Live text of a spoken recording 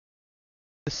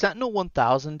The Sentinel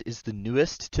 1000 is the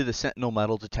newest to the Sentinel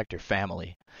metal detector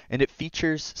family, and it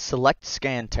features Select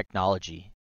Scan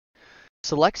technology.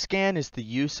 Select Scan is the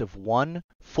use of one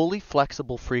fully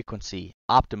flexible frequency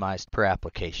optimized per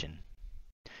application.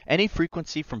 Any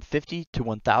frequency from 50 to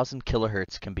 1000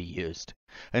 kHz can be used,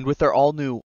 and with our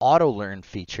all-new Auto Learn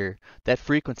feature, that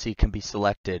frequency can be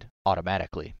selected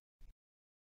automatically.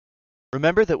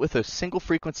 Remember that with a single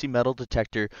frequency metal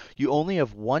detector, you only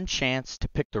have one chance to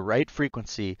pick the right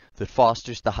frequency that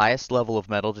fosters the highest level of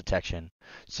metal detection,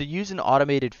 so use an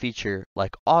automated feature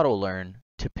like Auto Learn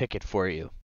to pick it for you.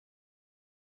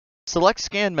 Select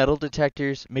Scan metal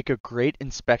detectors make a great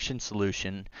inspection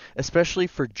solution, especially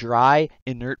for dry,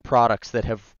 inert products that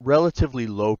have relatively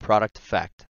low product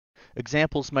effect.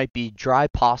 Examples might be dry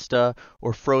pasta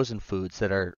or frozen foods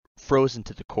that are frozen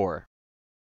to the core.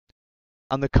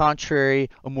 On the contrary,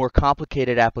 a more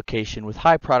complicated application with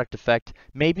high product effect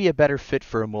may be a better fit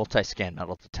for a multi-scan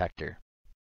metal detector.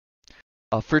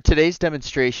 For today's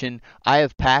demonstration, I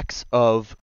have packs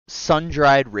of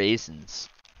sun-dried raisins.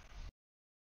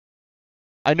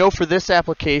 I know for this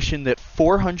application that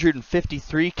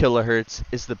 453 kHz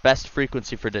is the best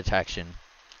frequency for detection.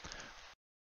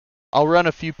 I'll run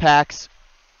a few packs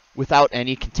without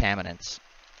any contaminants.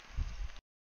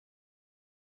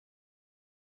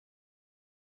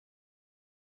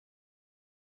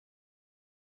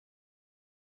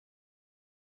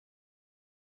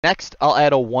 Next, I'll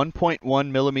add a 1.1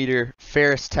 millimeter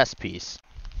ferrous test piece.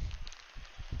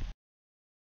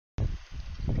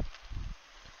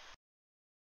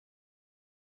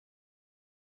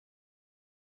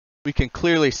 We can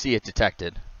clearly see it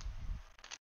detected.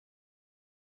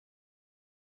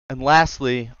 And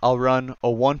lastly, I'll run a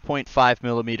 1.5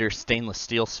 millimeter stainless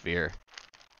steel sphere.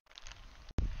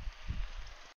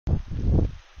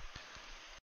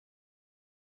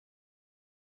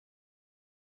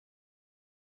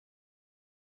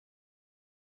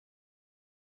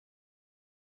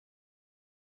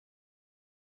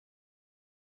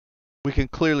 We can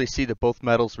clearly see that both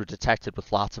metals were detected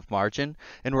with lots of margin,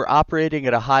 and we're operating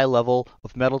at a high level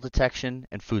of metal detection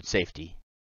and food safety.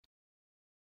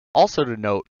 Also to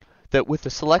note that with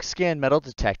the Select Scan metal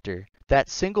detector, that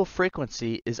single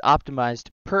frequency is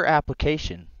optimized per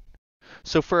application.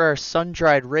 So for our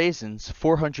sun-dried raisins,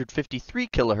 453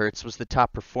 kHz was the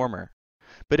top performer.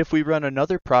 But if we run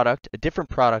another product, a different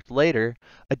product later,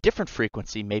 a different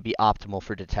frequency may be optimal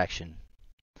for detection.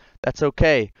 That's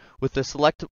okay. With the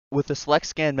Select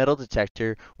Scan metal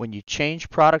detector, when you change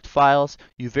product files,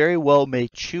 you very well may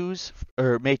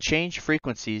change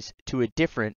frequencies to a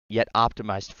different yet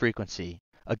optimized frequency.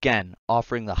 Again,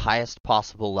 offering the highest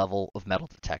possible level of metal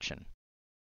detection.